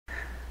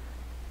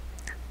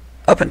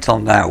Up until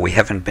now, we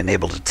haven't been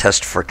able to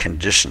test for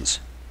conditions.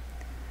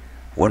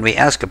 When we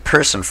ask a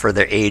person for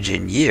their age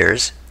in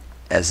years,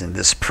 as in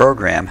this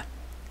program,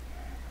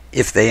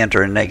 if they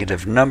enter a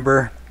negative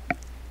number,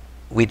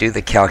 we do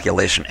the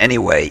calculation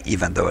anyway,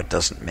 even though it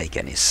doesn't make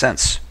any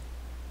sense.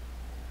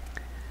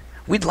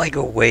 We'd like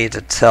a way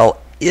to tell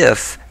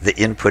if the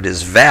input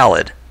is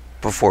valid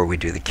before we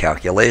do the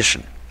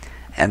calculation.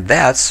 And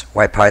that's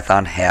why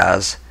Python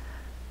has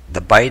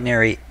the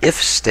binary if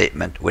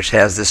statement, which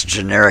has this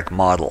generic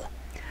model.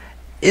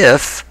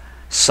 If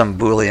some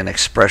Boolean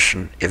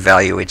expression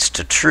evaluates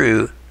to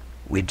true,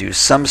 we do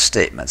some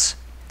statements.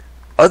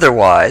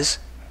 Otherwise,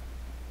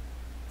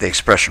 the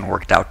expression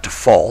worked out to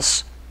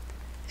false,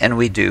 and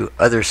we do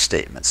other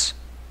statements.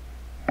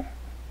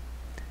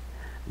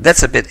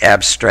 That's a bit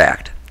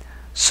abstract,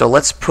 so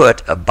let's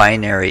put a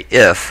binary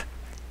if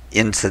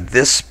into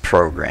this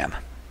program.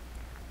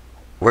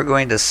 We're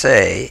going to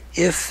say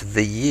if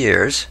the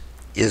years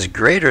is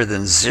greater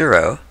than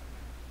 0,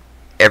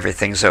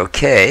 everything's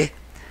okay,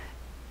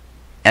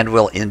 and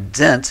we'll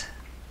indent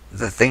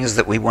the things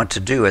that we want to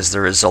do as the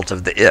result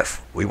of the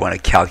if. We want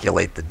to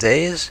calculate the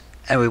days,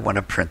 and we want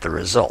to print the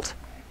result.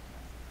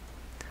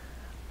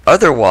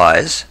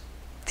 Otherwise,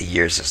 the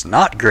years is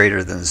not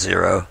greater than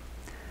 0,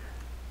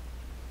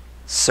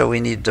 so we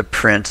need to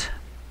print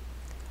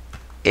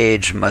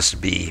age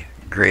must be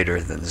greater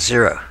than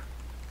 0.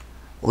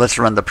 Let's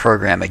run the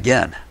program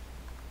again.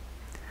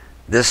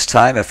 This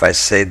time, if I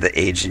say the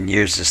age in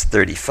years is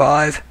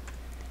 35,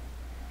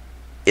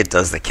 it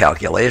does the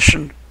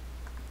calculation.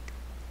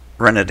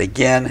 Run it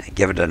again,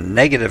 give it a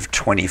negative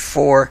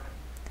 24,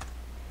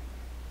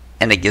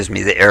 and it gives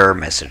me the error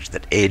message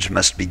that age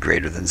must be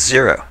greater than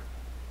 0.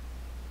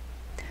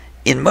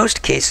 In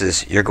most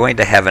cases, you're going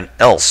to have an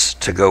else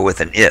to go with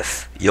an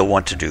if. You'll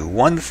want to do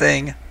one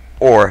thing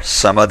or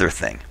some other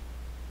thing.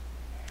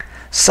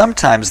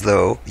 Sometimes,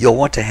 though, you'll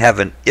want to have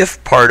an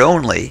if part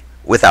only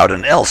without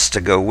an else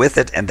to go with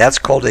it, and that's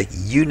called a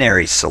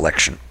unary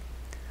selection,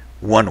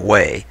 one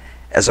way,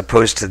 as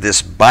opposed to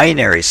this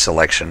binary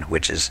selection,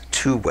 which is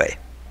two-way.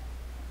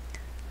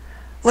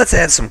 Let's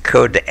add some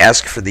code to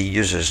ask for the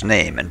user's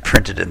name and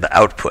print it in the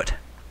output.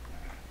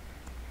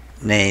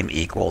 Name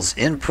equals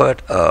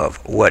input of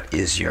what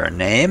is your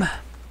name,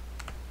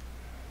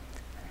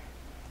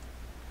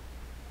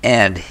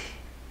 and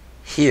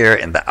here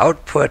in the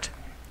output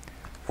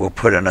we'll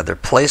put another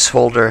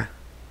placeholder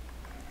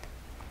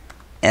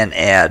and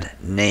add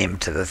name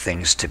to the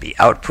things to be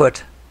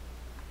output.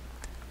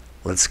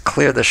 Let's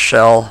clear the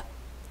shell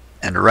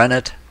and run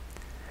it.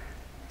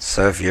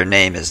 So if your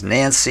name is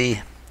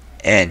Nancy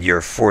and you're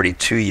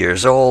 42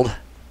 years old,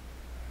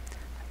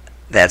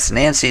 that's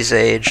Nancy's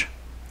age.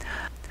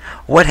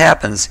 What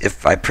happens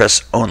if I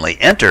press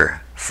only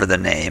enter for the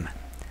name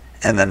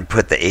and then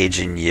put the age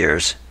in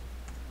years?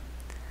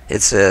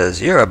 It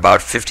says you're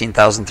about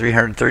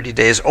 15,330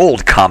 days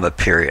old, comma,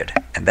 period.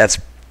 And that's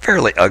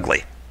fairly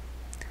ugly.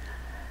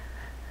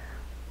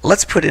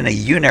 Let's put in a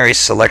unary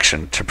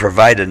selection to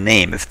provide a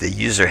name if the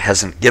user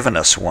hasn't given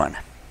us one.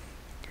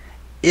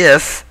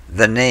 If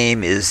the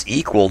name is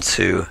equal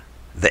to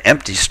the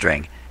empty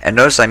string, and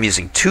notice I'm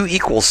using two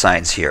equal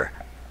signs here.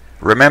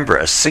 Remember,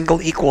 a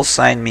single equal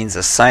sign means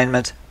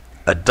assignment.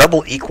 A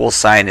double equal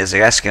sign is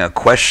asking a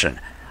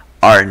question.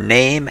 Are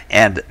name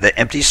and the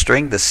empty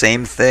string the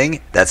same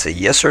thing? That's a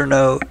yes or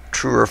no,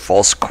 true or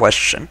false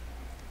question.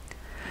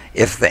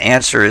 If the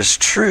answer is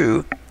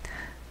true,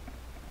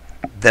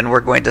 then we're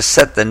going to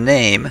set the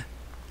name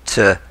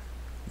to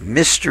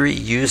mystery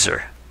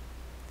user.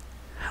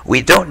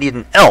 We don't need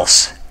an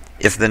else.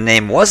 If the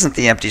name wasn't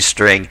the empty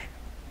string,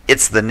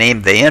 it's the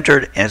name they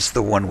entered and it's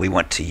the one we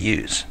want to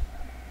use.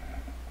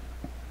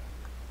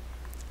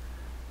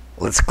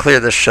 Let's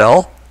clear the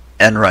shell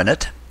and run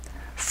it.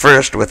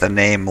 First with a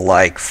name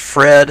like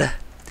Fred,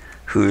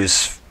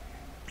 who's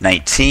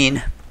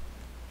 19.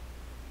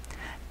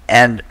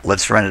 And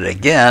let's run it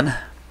again,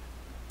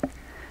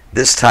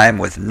 this time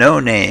with no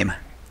name,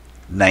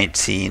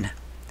 19.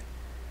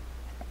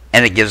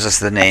 And it gives us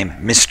the name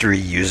mystery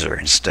user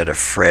instead of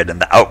Fred.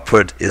 And the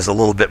output is a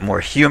little bit more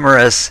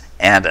humorous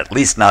and at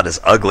least not as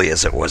ugly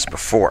as it was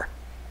before.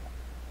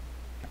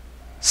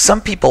 Some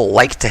people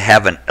like to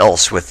have an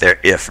else with their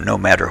if no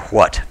matter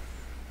what.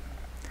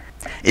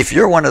 If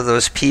you're one of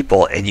those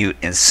people and you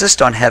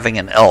insist on having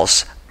an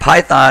else,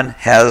 Python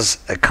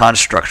has a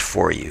construct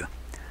for you.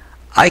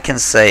 I can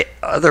say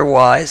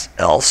otherwise,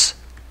 else,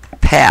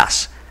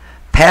 pass.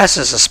 Pass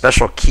is a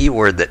special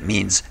keyword that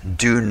means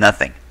do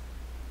nothing.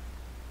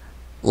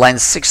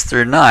 Lines 6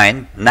 through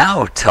 9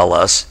 now tell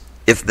us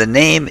if the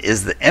name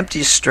is the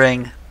empty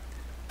string,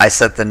 I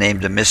set the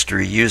name to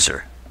mystery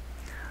user.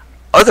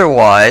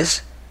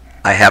 Otherwise,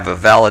 I have a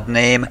valid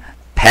name,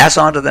 pass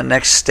on to the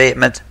next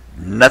statement,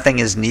 nothing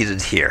is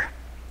needed here.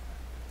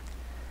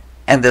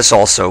 And this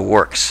also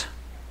works.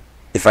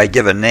 If I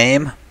give a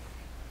name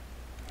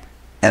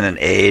and an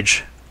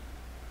age,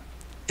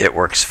 it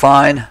works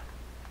fine.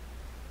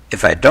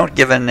 If I don't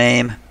give a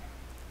name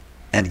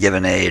and give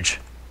an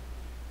age,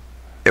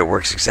 it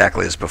works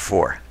exactly as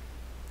before.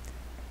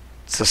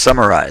 To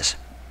summarize,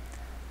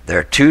 There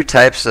are two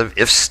types of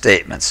if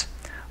statements.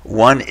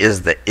 One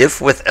is the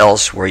if with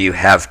else, where you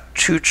have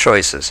two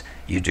choices.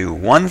 You do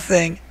one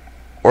thing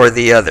or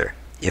the other.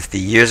 If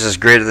the years is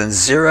greater than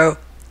 0,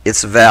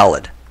 it's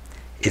valid.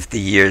 If the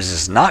years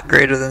is not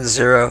greater than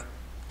 0,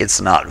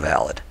 it's not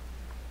valid.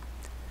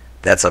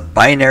 That's a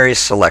binary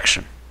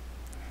selection.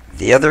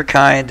 The other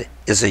kind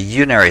is a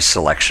unary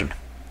selection.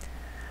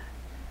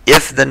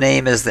 If the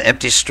name is the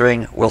empty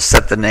string, we'll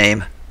set the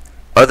name.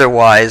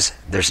 Otherwise,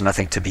 there's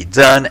nothing to be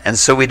done, and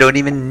so we don't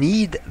even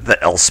need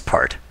the else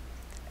part.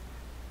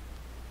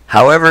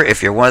 However,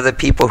 if you're one of the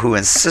people who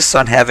insists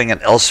on having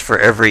an else for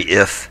every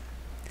if,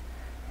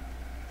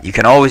 you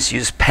can always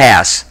use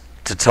pass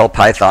to tell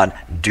Python,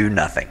 do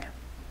nothing.